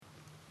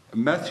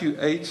Matthew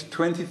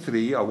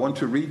 8:23, I want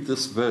to read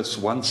this verse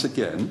once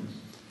again.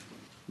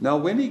 Now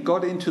when he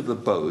got into the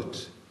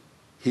boat,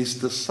 his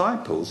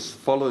disciples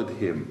followed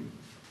him,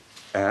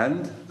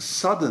 and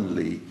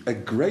suddenly a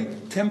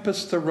great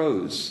tempest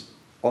arose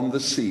on the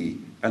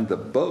sea, and the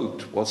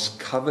boat was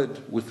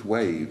covered with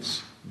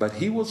waves, but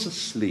he was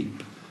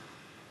asleep.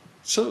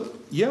 So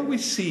here we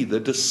see the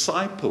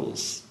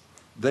disciples,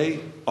 they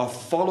are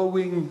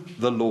following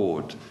the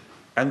Lord,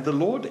 and the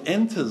Lord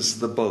enters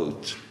the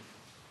boat.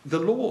 The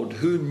Lord,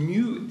 who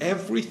knew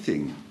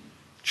everything,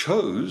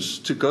 chose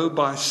to go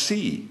by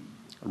sea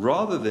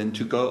rather than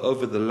to go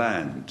over the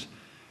land.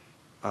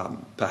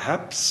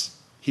 Perhaps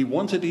he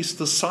wanted his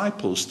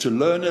disciples to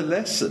learn a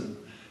lesson.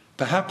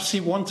 Perhaps he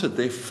wanted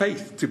their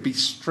faith to be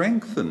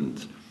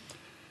strengthened.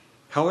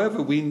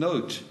 However, we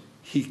note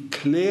he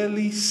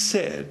clearly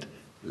said,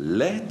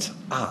 "Let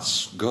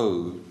us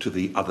go to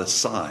the other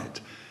side."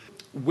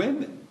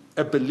 When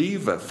a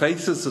believer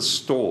faces a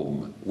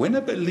storm, when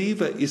a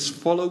believer is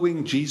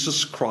following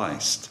Jesus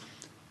Christ,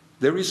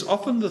 there is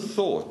often the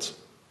thought,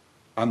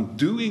 I'm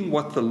doing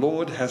what the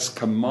Lord has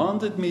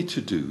commanded me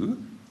to do.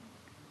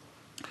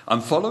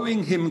 I'm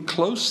following him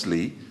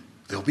closely.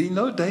 There'll be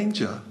no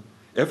danger.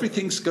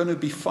 Everything's going to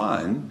be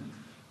fine.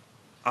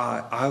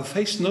 I'll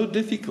face no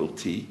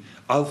difficulty.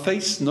 I'll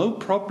face no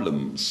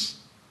problems.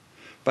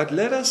 But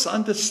let us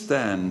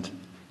understand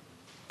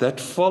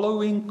that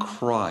following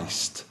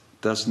Christ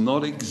does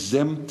not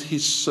exempt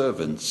his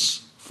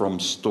servants from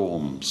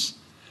storms.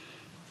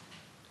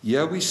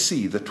 Here we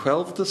see the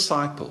 12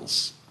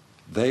 disciples.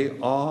 They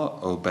are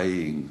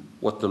obeying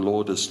what the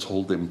Lord has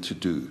told them to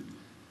do.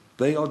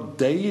 They are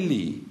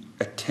daily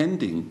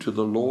attending to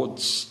the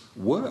Lord's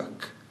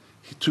work,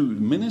 to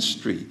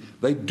ministry.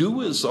 They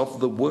doers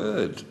of the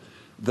word.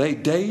 They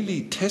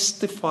daily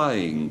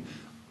testifying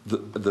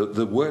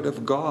the word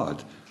of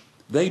God.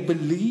 They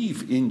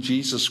believe in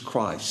Jesus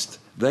Christ.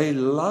 They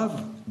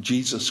love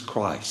Jesus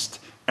Christ,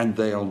 and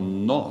they are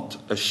not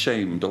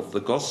ashamed of the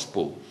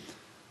gospel.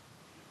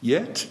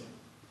 Yet,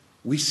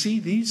 we see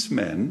these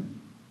men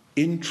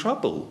in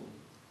trouble,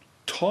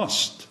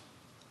 tossed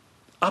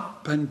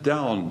up and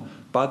down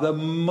by the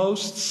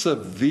most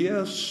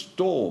severe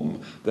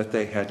storm that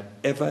they had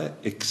ever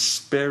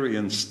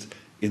experienced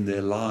in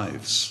their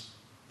lives.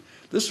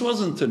 This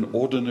wasn't an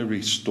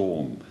ordinary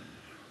storm.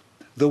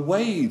 The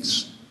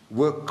waves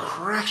were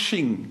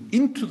crashing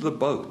into the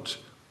boat,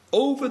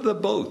 over the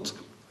boat,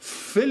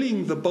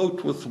 filling the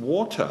boat with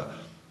water.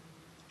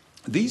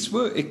 These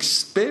were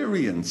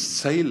experienced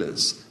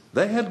sailors.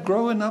 They had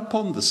grown up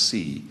on the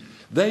sea.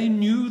 They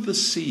knew the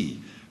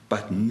sea,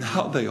 but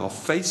now they are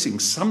facing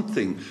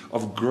something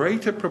of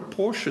greater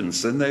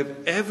proportions than they've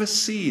ever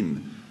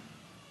seen.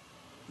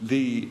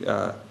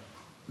 The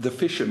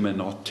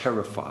fishermen are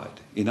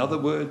terrified. In other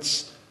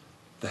words,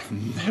 they've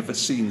never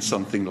seen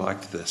something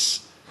like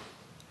this.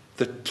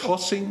 The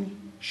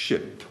tossing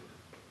ship,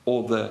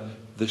 or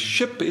the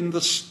ship in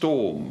the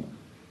storm,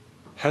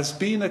 has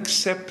been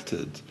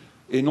accepted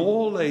in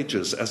all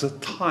ages as a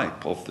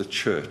type of the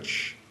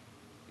church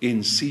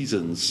in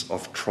seasons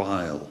of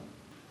trial.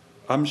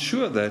 I'm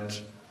sure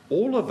that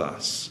all of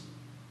us,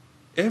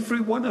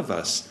 every one of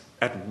us,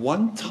 at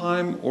one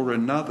time or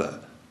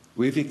another,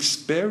 we've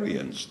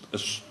experienced a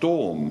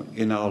storm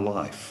in our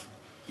life,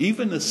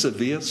 even a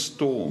severe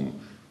storm,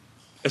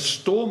 a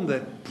storm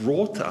that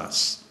brought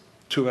us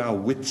to our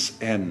wits'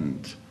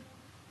 end.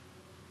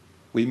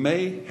 We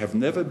may have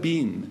never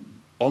been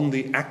on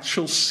the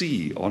actual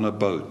sea on a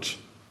boat,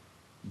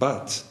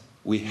 but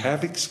we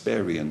have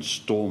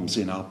experienced storms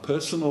in our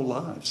personal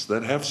lives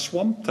that have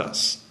swamped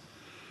us.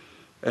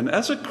 And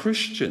as a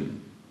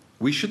Christian,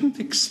 we shouldn't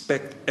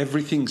expect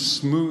everything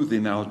smooth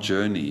in our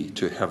journey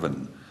to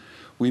heaven.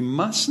 We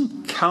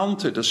mustn't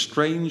count it a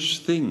strange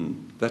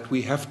thing that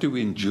we have to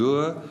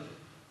endure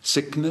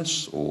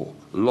sickness or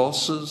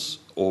losses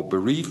or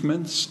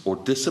bereavements or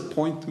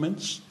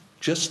disappointments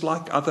just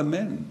like other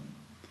men.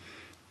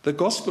 The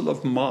Gospel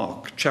of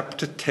Mark,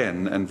 chapter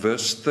 10 and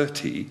verse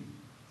 30,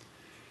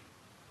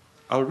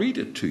 I'll read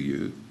it to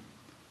you.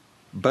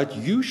 But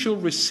you shall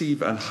receive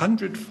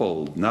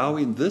 100-fold now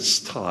in this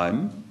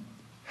time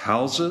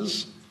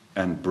houses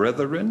and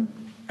brethren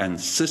and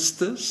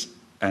sisters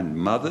and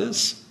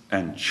mothers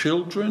and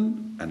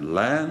children and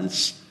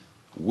lands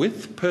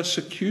with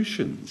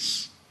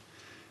persecutions,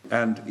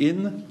 and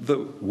in the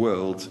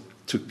world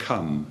to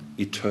come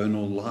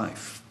eternal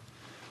life.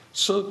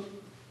 So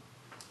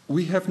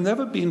we have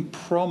never been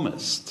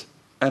promised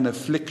an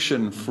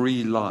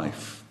affliction-free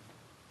life.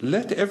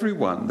 Let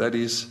everyone that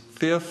is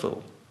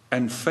fearful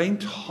and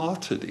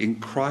faint-hearted in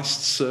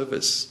Christ's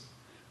service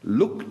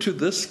look to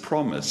this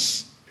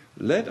promise.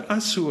 Let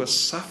us who are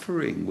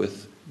suffering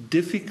with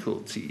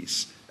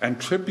difficulties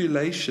and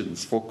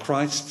tribulations for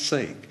Christ's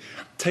sake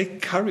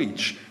take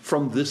courage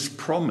from this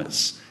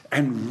promise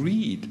and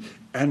read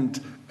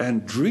and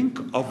drink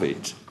of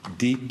it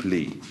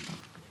deeply.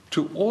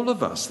 To all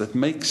of us that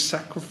make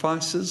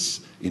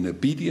sacrifices in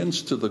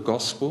obedience to the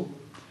gospel,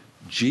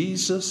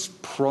 Jesus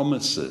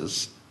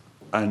promises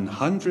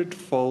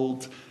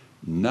 100-fold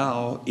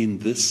now in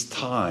this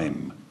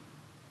time.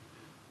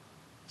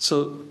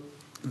 So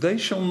they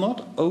shall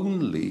not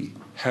only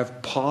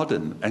have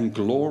pardon and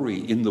glory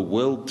in the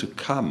world to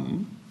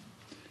come,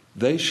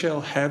 they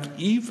shall have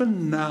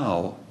even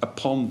now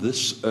upon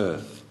this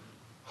earth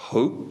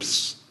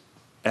hopes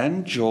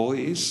and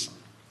joys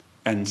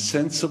and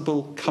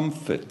sensible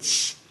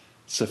comforts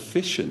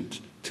sufficient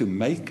to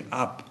make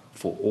up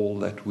for all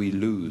that we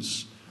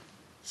lose.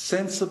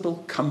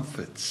 Sensible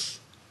comforts.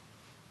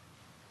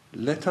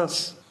 Let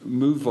us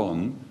move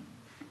on.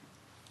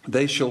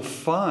 They shall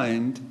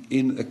find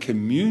in a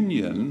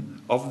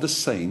communion of the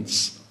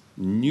saints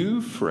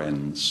new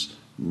friends,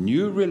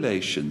 new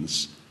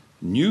relations,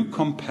 new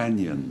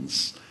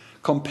companions,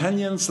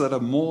 companions that are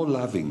more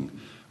loving,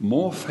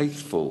 more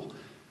faithful,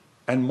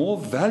 and more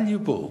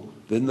valuable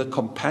than the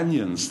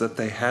companions that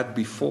they had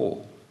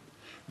before.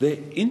 Their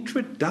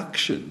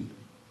introduction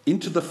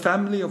into the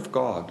family of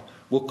God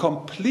will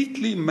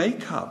completely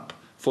make up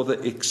for the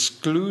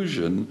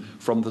exclusion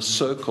from the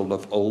circle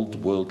of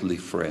old worldly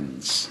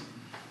friends.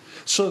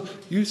 So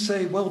you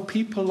say, well,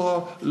 people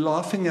are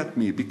laughing at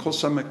me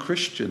because I'm a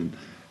Christian,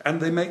 and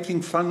they're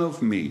making fun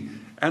of me,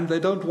 and they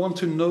don't want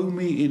to know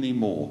me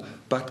anymore.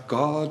 But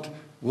God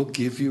will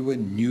give you a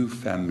new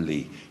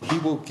family. He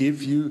will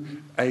give you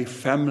a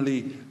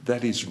family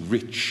that is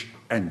rich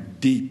and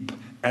deep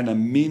and a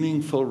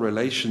meaningful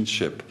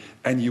relationship,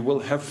 and you will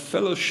have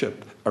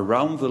fellowship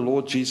around the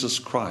Lord Jesus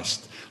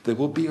Christ. There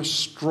will be a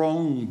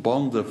strong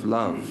bond of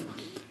love.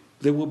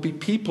 There will be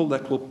people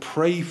that will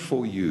pray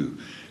for you,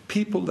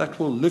 people that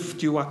will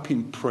lift you up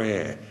in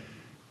prayer.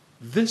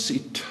 This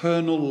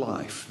eternal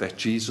life that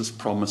Jesus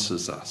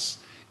promises us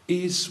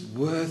is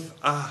worth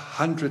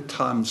 100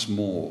 times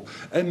more,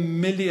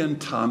 1,000,000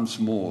 times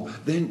more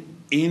than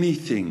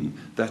anything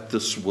that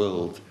this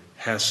world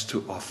has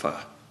to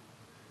offer.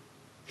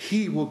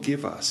 He will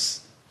give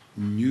us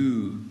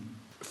new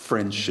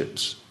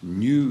friendships,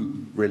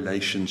 new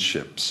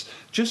relationships.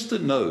 Just a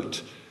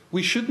note,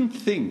 we shouldn't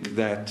think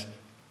that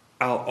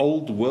our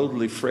old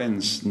worldly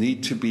friends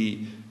need to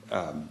be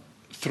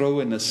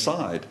thrown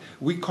aside.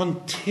 We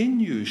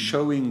continue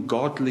showing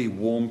godly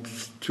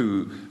warmth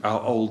to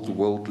our old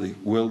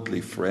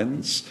worldly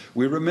friends.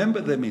 We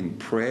remember them in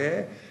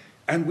prayer,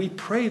 and we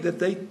pray that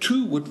they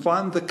too would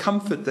find the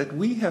comfort that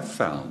we have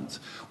found.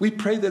 We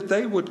pray that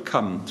they would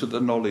come to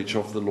the knowledge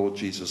of the Lord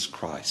Jesus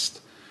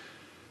Christ.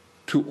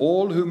 To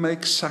all who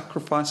make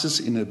sacrifices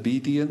in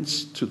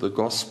obedience to the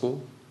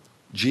gospel,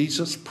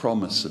 Jesus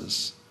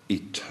promises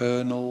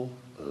eternal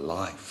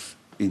life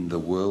in the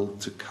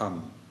world to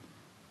come.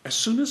 As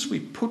soon as we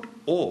put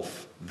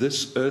off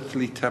this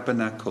earthly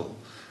tabernacle,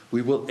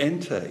 we will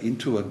enter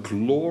into a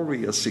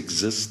glorious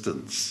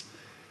existence.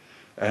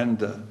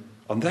 And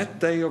on that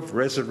day of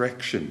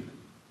resurrection,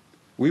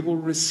 we will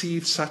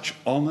receive such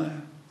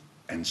honor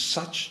and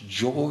such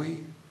joy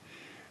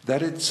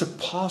that it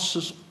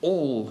surpasses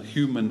all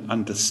human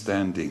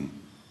understanding.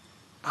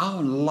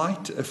 Our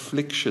light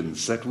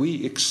afflictions that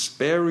we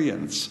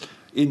experience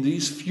in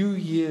these few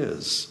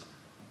years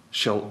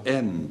shall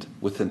end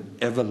with an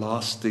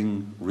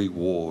everlasting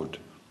reward.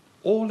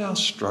 All our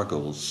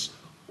struggles,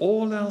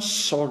 all our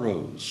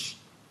sorrows,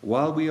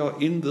 while we are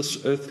in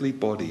this earthly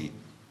body,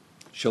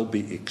 shall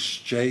be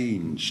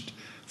exchanged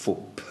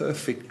for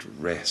perfect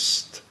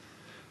rest,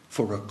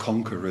 for a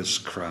conqueror's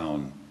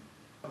crown.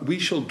 We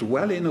shall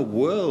dwell in a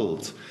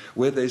world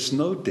where there's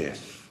no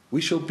death.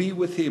 We shall be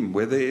with him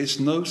where there is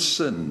no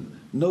sin,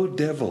 no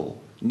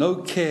devil, no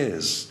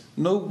cares,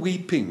 no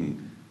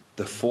weeping.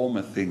 The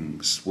former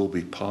things will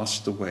be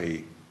passed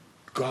away.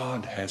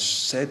 God has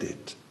said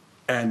it,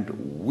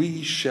 and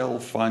we shall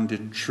find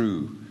it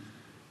true.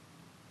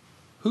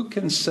 Who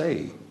can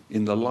say,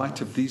 in the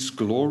light of these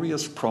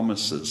glorious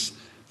promises,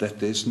 that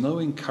there's no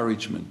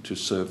encouragement to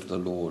serve the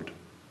Lord?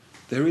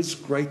 There is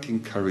great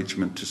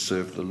encouragement to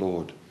serve the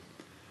Lord.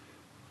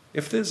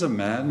 If there's a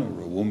man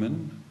or a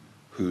woman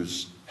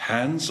whose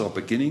hands are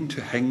beginning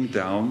to hang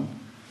down,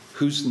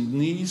 whose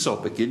knees are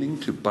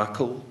beginning to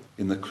buckle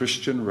in the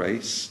Christian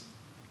race,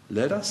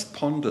 let us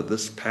ponder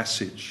this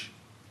passage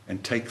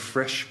and take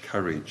fresh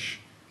courage.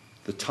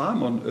 The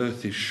time on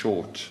earth is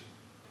short.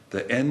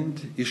 The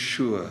end is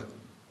sure.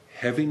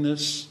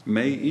 Heaviness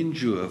may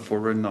endure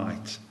for a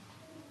night,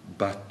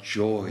 but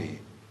joy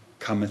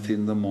cometh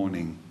in the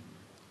morning.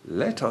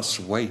 Let us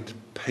wait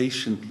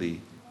patiently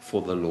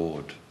for the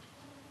Lord.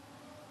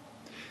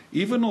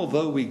 Even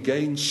although we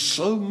gain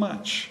so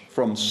much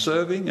from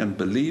serving and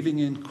believing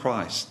in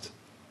Christ,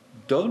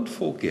 don't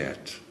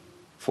forget,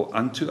 for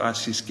unto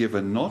us is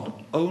given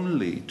not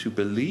only to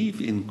believe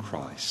in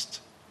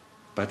Christ,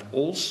 but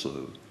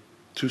also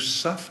to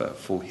suffer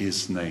for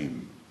his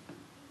name.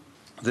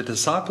 The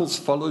disciples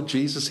followed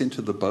Jesus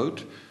into the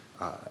boat.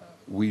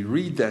 We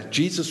read that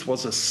Jesus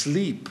was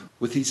asleep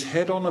with his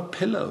head on a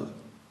pillow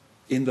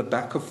in the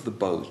back of the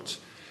boat.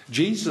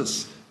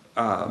 Jesus,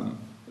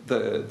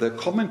 the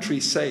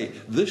commentaries say,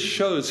 this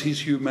shows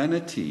his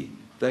humanity,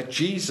 that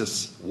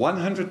Jesus,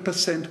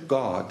 100%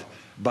 God,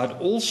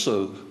 but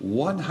also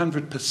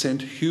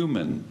 100%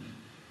 human.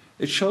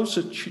 It shows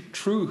the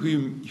true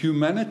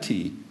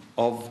humanity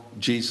of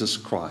Jesus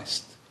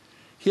Christ.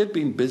 He had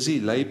been busy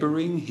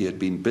laboring, he had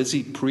been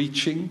busy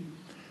preaching,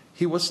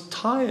 he was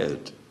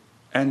tired,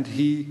 and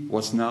he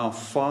was now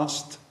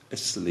fast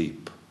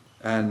asleep.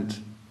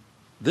 And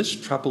this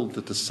troubled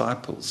the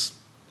disciples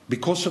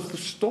because of the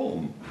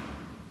storm.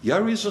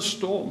 Here is a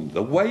storm.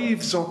 The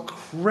waves are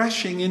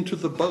crashing into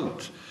the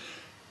boat.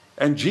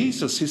 And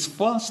Jesus is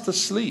fast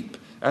asleep.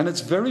 And it's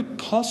very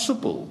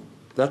possible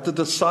that the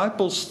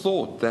disciples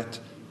thought that,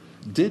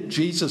 did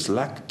Jesus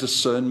lack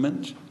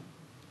discernment?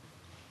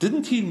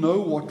 Didn't he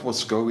know what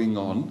was going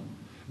on?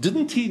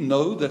 Didn't he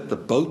know that the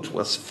boat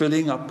was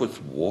filling up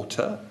with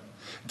water?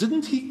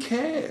 Didn't he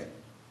care?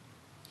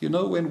 You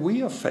know, when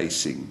we are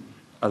facing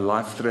a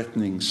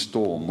life-threatening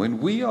storm, when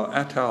we are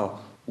at our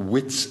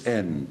wits'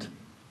 end,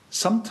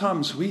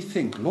 sometimes we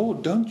think,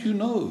 Lord, don't you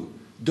know?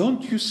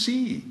 Don't you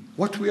see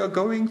what we are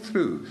going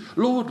through?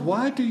 Lord,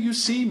 why do you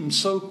seem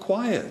so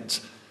quiet?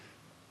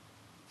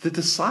 The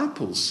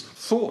disciples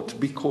thought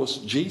because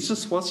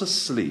Jesus was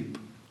asleep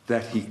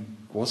that he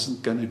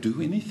wasn't going to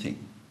do anything.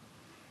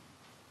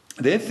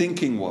 Their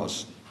thinking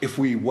was, if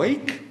we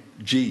wake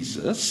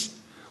Jesus,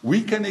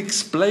 we can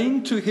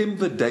explain to him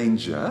the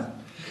danger,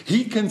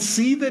 he can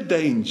see the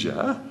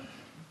danger,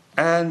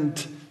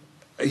 and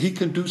he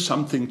can do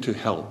something to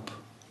help.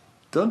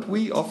 Don't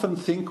we often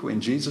think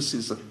when Jesus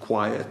is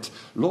quiet,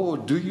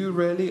 Lord, do you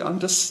really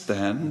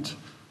understand?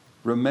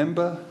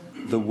 Remember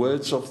the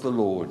words of the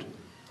Lord.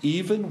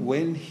 Even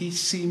when he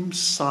seems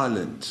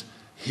silent,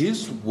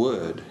 his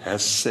word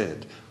has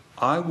said,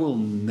 I will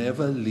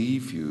never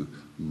leave you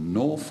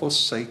nor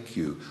forsake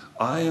you.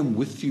 I am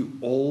with you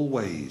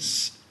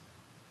always.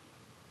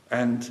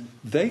 And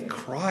they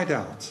cried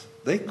out,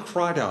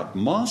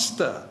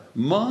 Master,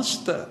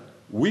 Master,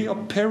 we are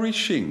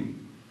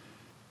perishing.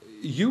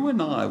 You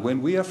and I,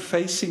 when we are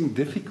facing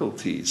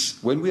difficulties,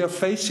 when we are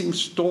facing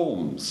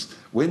storms,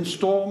 when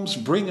storms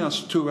bring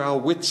us to our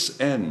wits'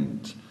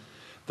 end,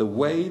 the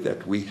way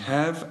that we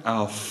have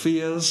our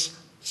fears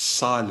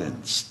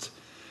silenced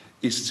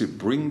is to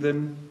bring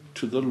them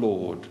to the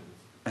Lord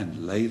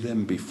and lay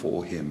them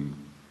before him.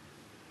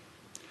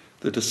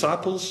 The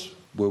disciples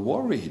were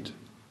worried.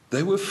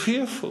 They were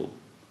fearful.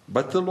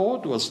 But the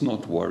Lord was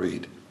not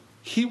worried.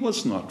 He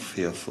was not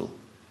fearful.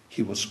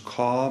 He was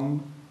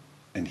calm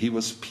and he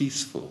was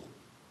peaceful.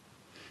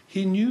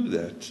 He knew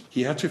that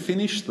he had to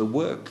finish the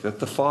work that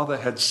the Father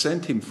had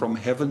sent him from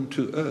heaven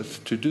to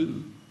earth to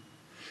do.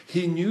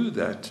 He knew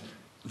that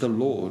the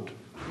Lord,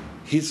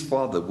 his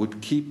Father,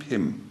 would keep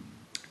him.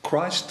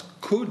 Christ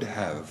could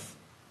have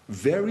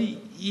very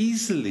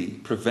easily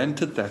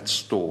prevented that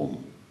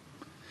storm.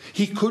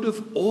 He could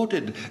have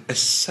ordered a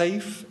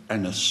safe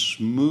and a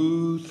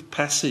smooth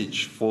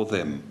passage for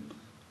them.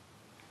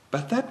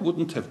 But that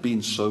wouldn't have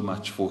been so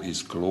much for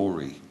his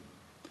glory.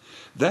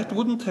 That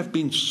wouldn't have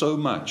been so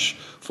much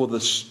for the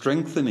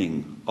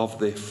strengthening of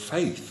their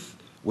faith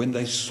when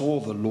they saw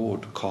the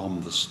Lord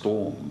calm the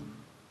storm.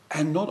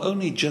 And not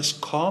only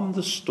just calm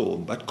the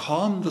storm, but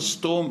calm the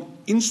storm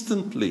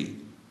instantly.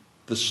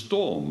 The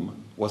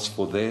storm was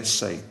for their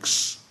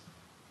sakes.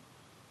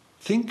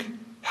 Think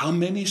how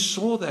many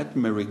saw that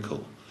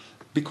miracle.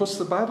 Because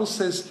the Bible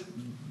says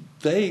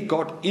they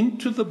got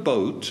into the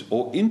boat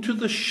or into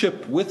the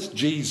ship with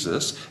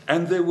Jesus,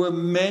 and there were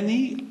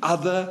many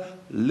other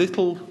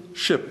little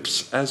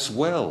ships as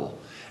well.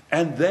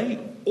 And they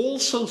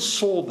also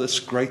saw this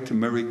great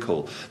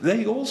miracle.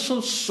 They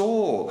also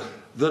saw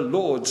the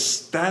Lord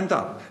stand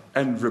up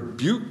and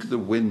rebuke the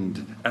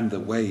wind and the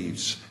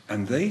waves.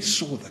 And they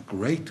saw the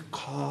great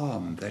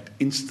calm that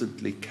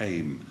instantly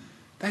came.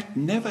 That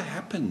never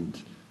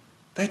happened.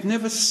 They'd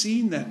never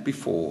seen that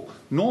before.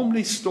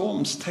 Normally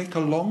storms take a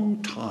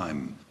long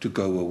time to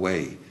go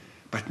away.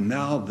 But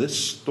now this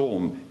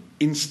storm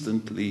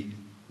instantly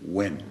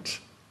went.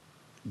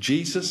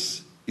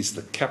 Jesus is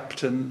the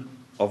captain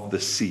of the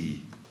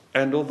sea.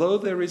 And although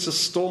there is a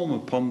storm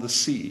upon the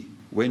sea,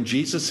 when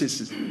Jesus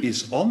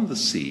is on the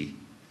sea,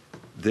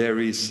 there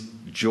is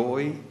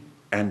joy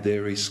and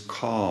there is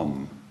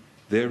calm.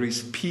 There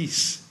is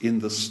peace in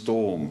the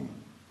storm.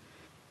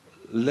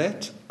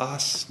 Let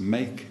us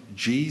make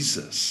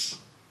Jesus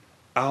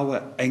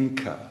our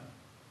anchor,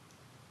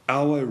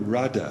 our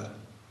rudder,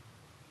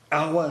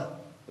 our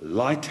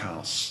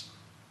lighthouse,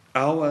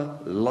 our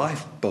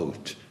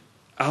lifeboat,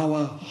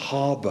 our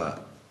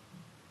harbor.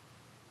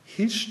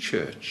 His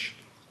church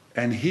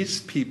and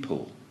his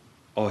people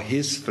are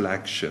his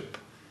flagship.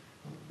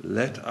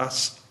 Let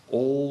us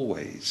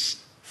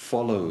always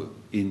follow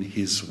in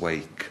his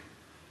wake.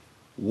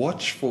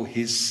 Watch for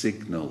his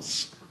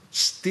signals.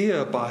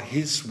 Steer by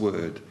his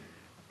word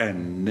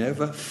and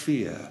never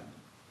fear,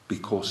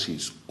 because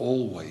he's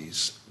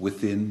always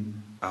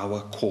within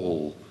our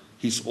call.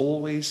 He's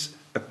always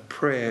a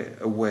prayer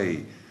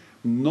away.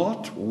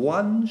 Not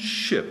one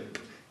ship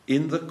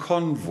in the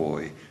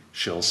convoy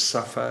shall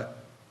suffer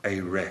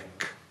a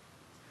wreck.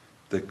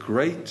 The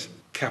great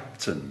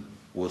captain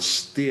will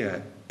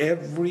steer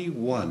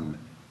everyone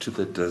to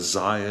the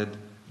desired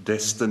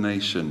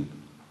destination.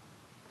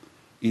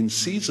 In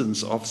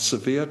seasons of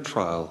severe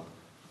trial,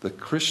 the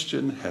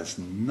Christian has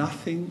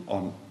nothing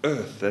on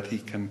earth that he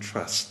can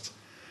trust,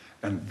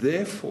 and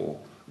therefore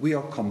we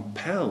are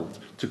compelled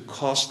to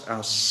cast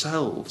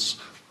ourselves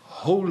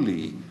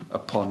wholly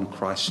upon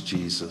Christ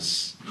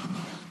Jesus.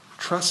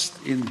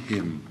 Trust in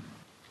him.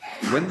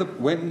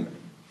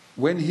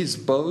 When his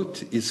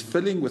boat is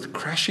filling with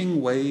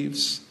crashing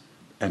waves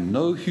and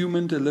no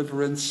human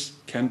deliverance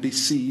can be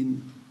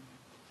seen,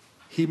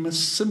 he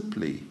must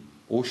simply,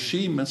 or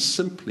she must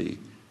simply,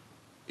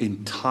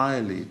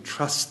 entirely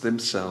trust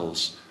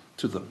themselves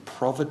to the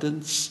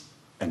providence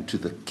and to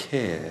the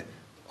care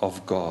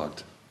of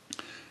God.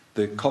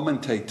 The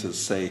commentators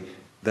say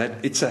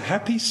that it's a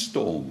happy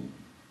storm.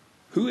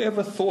 Who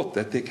ever thought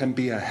that there can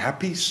be a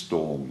happy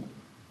storm?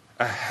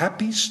 A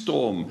happy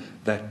storm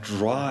that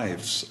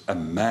drives a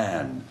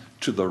man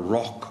to the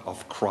rock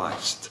of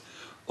Christ.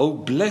 O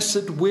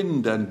blessed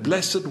wind and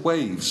blessed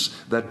waves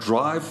that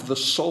drive the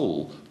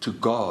soul to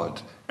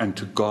God and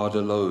to God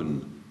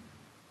alone.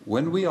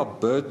 When we are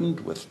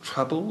burdened with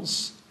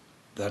troubles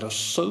that are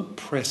so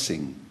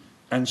pressing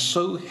and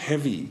so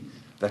heavy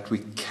that we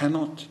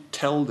cannot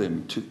tell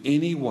them to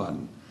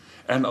anyone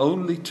and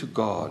only to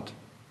God,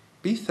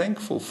 be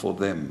thankful for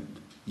them.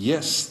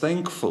 Yes,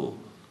 thankful.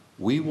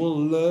 We will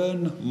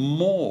learn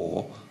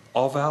more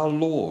of our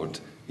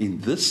Lord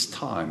in this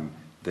time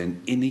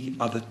than any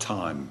other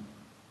time.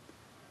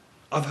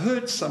 I've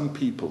heard some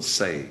people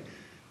say,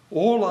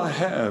 all I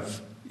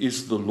have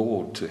is the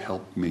Lord to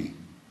help me.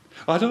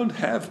 I don't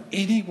have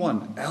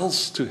anyone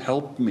else to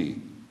help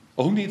me,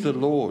 only the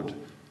Lord.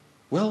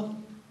 Well,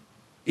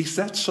 is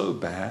that so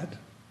bad?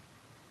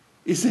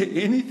 Is there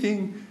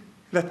anything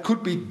that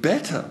could be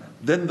better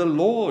than the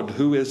Lord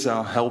who is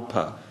our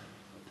helper?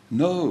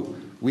 No,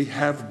 we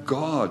have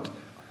God,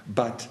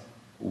 but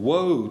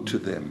woe to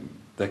them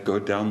that go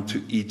down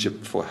to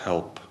Egypt for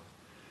help.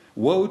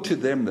 Woe to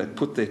them that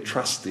put their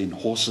trust in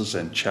horses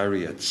and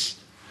chariots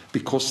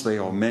because they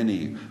are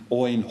many,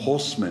 or in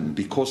horsemen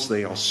because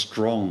they are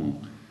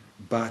strong.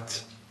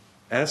 But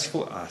as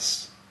for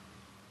us,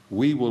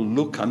 we will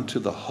look unto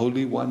the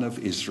Holy One of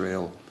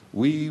Israel.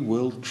 We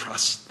will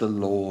trust the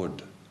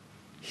Lord.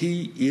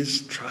 He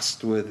is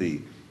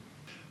trustworthy.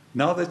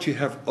 Now that you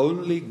have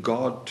only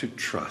God to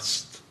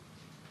trust,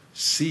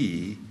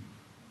 see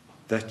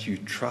that you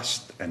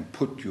trust and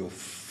put your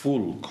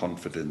full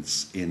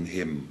confidence in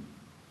him.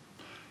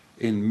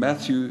 In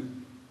Matthew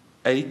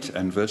 8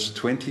 and verse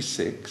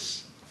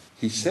 26,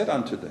 he said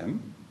unto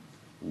them,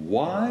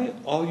 why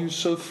are you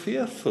so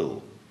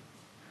fearful,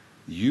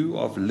 you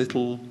of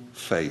little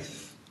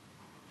faith?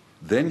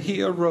 Then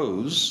he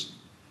arose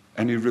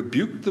and he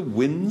rebuked the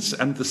winds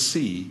and the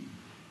sea,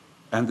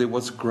 and there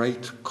was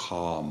great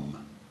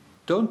calm.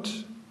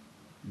 Don't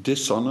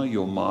dishonor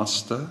your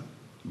master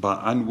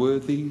by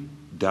unworthy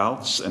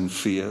doubts and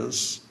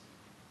fears.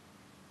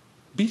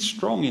 Be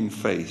strong in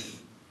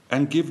faith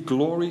and give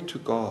glory to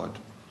God.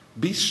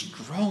 Be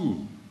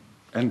strong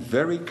and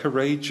very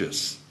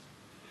courageous.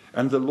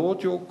 And the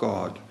Lord your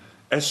God,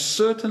 as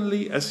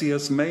certainly as he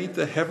has made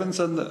the heavens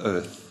and the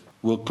earth,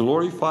 will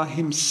glorify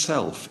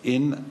himself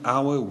in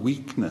our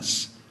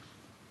weakness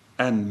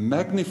and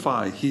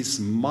magnify his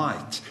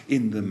might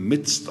in the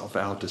midst of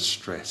our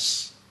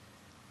distress.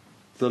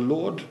 The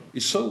Lord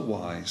is so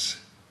wise.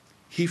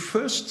 He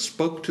first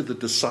spoke to the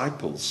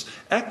disciples.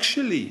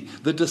 Actually,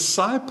 the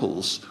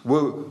disciples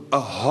were a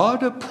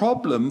harder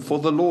problem for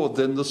the Lord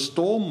than the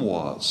storm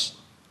was.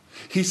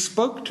 He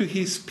spoke to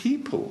his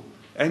people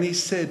and he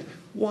said,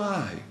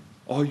 why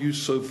are you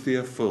so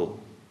fearful?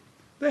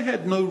 They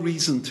had no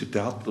reason to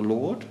doubt the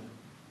Lord.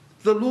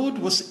 The Lord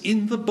was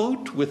in the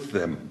boat with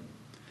them.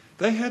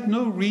 They had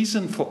no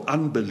reason for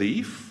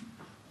unbelief.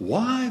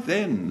 Why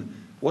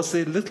then was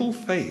there little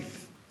faith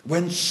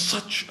when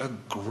such a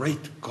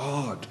great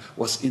God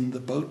was in the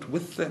boat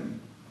with them?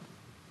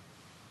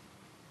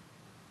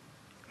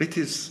 It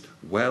is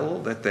well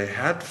that they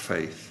had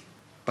faith,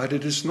 but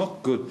it is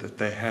not good that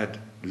they had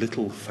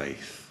little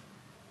faith.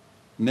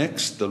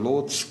 Next, the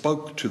Lord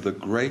spoke to the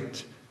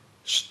great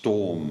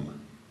storm,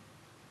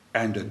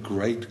 and a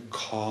great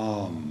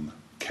calm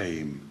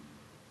came.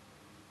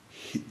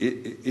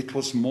 It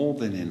was more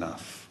than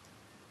enough.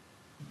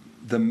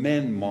 The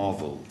men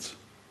marveled,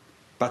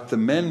 but the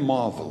men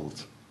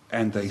marveled,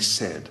 and they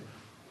said,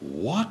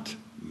 what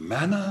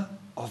manner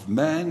of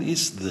man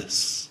is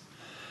this,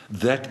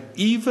 that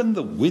even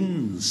the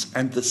winds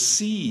and the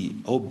sea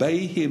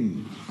obey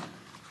him?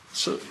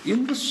 So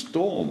in the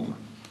storm,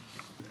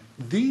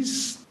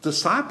 these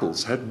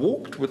disciples had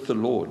walked with the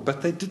Lord,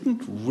 but they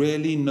didn't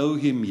really know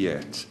him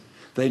yet.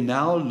 They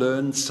now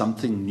learned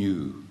something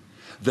new.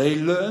 They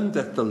learned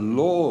that the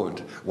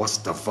Lord was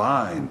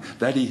divine,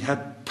 that he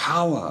had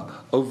power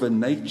over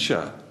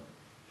nature.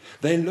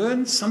 They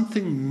learned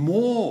something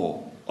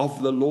more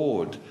of the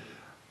Lord.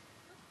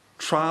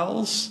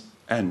 Trials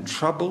and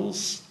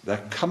troubles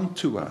that come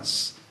to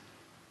us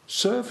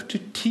serve to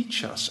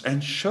teach us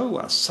and show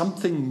us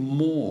something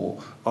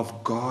more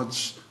of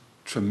God's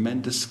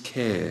tremendous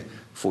care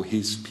for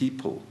his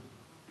people.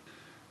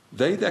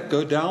 They that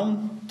go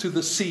down to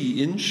the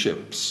sea in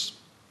ships,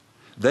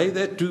 they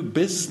that do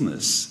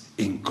business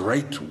in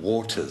great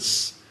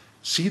waters,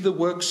 see the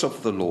works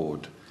of the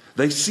Lord.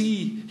 They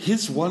see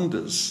his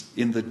wonders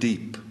in the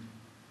deep.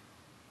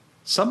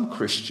 Some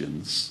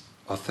Christians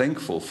are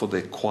thankful for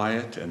their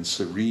quiet and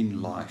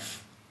serene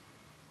life,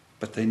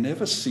 but they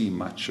never see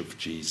much of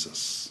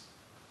Jesus,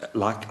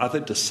 like other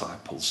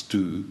disciples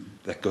do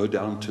that go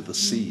down to the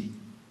sea.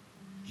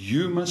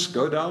 You must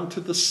go down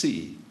to the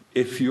sea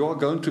if you are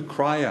going to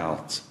cry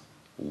out,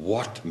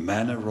 "What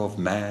manner of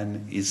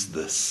man is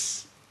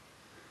this?"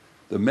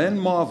 The men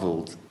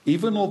marveled,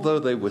 even although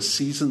they were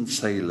seasoned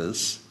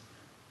sailors,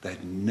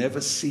 they'd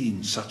never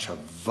seen such a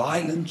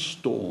violent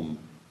storm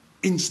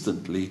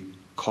instantly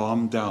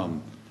calm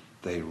down.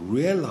 They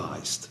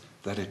realized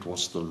that it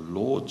was the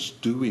Lord's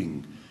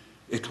doing.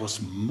 It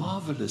was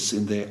marvelous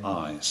in their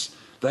eyes.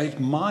 They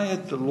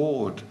admired the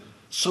Lord,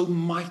 so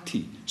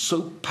mighty,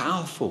 so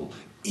powerful.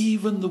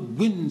 Even the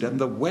wind and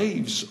the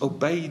waves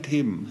obeyed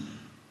him.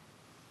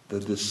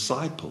 The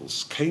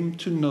disciples came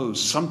to know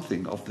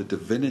something of the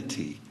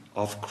divinity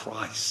of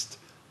Christ,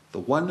 the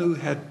one who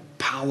had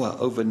power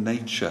over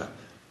nature.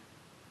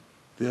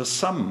 There are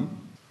some,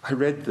 I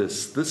read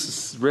this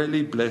has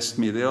really blessed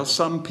me. There are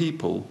some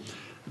people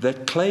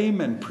that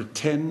claim and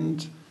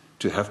pretend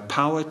to have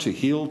power to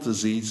heal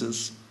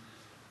diseases,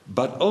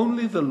 but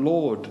only the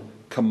Lord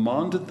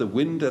commanded the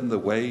wind and the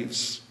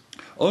waves.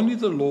 Only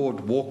the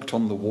Lord walked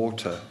on the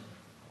water.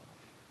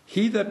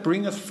 He that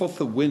bringeth forth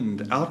the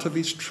wind out of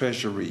his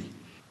treasury,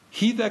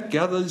 he that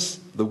gathers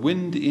the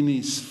wind in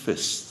his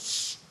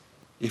fists.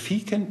 If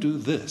he can do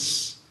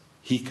this,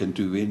 he can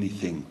do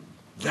anything.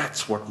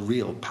 That's what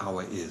real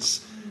power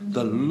is.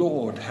 The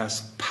Lord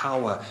has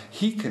power.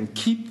 He can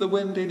keep the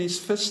wind in his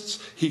fists.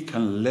 He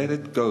can let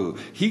it go.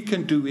 He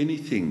can do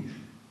anything.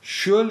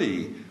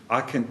 Surely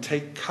I can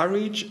take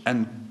courage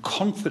and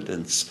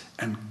confidence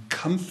and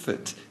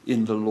comfort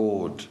in the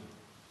Lord.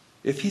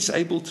 If he's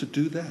able to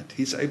do that,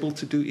 he's able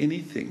to do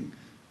anything.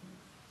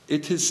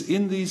 It is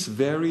in these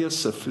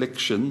various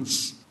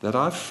afflictions that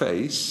I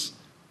face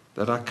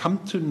that I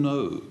come to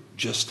know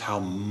just how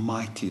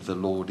mighty the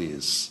Lord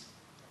is.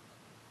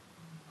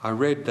 I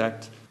read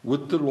that,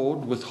 would the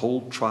Lord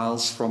withhold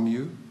trials from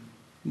you?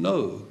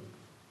 No.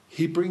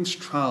 He brings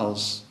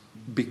trials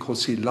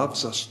because he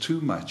loves us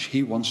too much.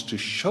 He wants to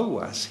show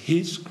us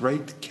his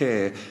great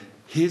care,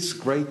 his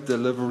great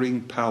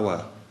delivering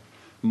power.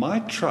 My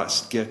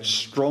trust gets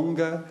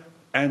stronger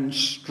and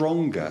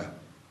stronger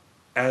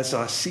as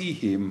I see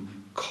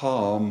him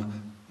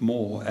calm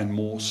more and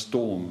more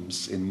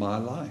storms in my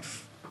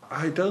life.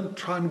 I don't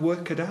try and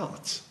work it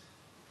out.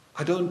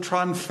 I don't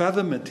try and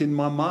fathom it in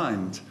my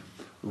mind.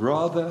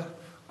 Rather,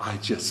 I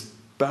just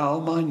bow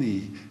my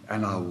knee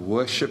and I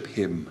worship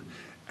him.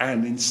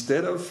 And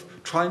instead of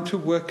trying to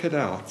work it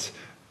out,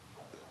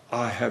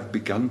 I have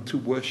begun to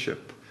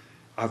worship.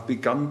 I've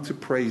begun to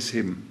praise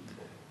him.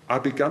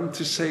 I've begun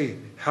to say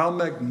how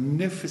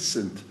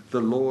magnificent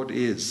the Lord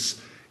is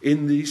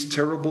in these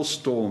terrible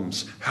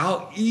storms,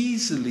 how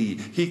easily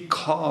he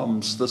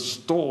calms the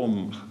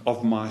storm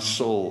of my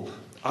soul.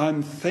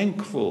 I'm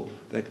thankful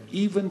that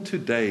even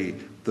today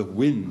the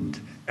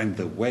wind and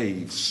the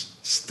waves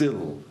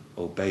still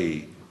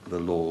obey the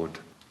Lord.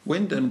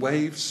 Wind and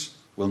waves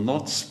will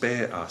not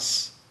spare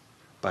us,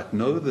 but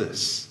know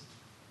this,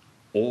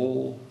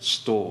 all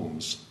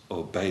storms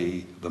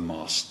obey the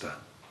Master.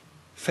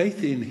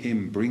 Faith in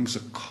him brings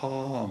a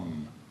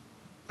calm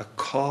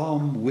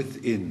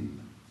within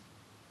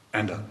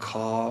and a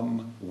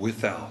calm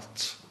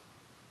without.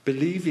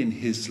 Believe in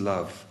his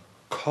love.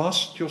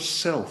 Cast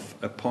yourself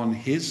upon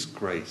his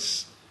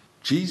grace.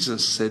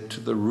 Jesus said to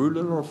the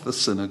ruler of the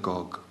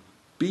synagogue,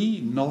 "Be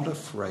not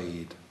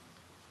afraid,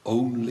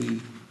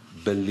 only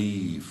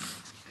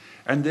believe."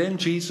 And then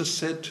Jesus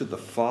said to the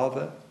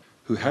father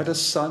who had a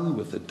son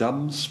with a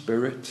dumb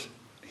spirit,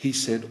 he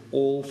said,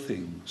 "All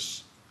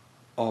things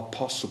are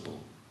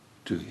possible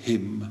to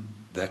him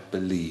that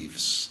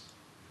believes."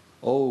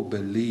 Oh,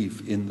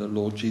 believe in the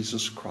Lord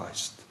Jesus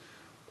Christ.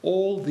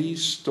 All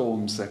these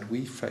storms that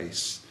we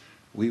face,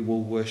 we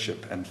will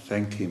worship and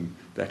thank him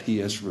that he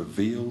has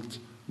revealed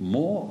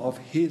more of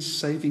his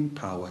saving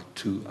power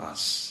to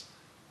us.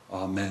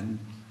 Amen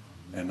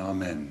and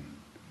amen.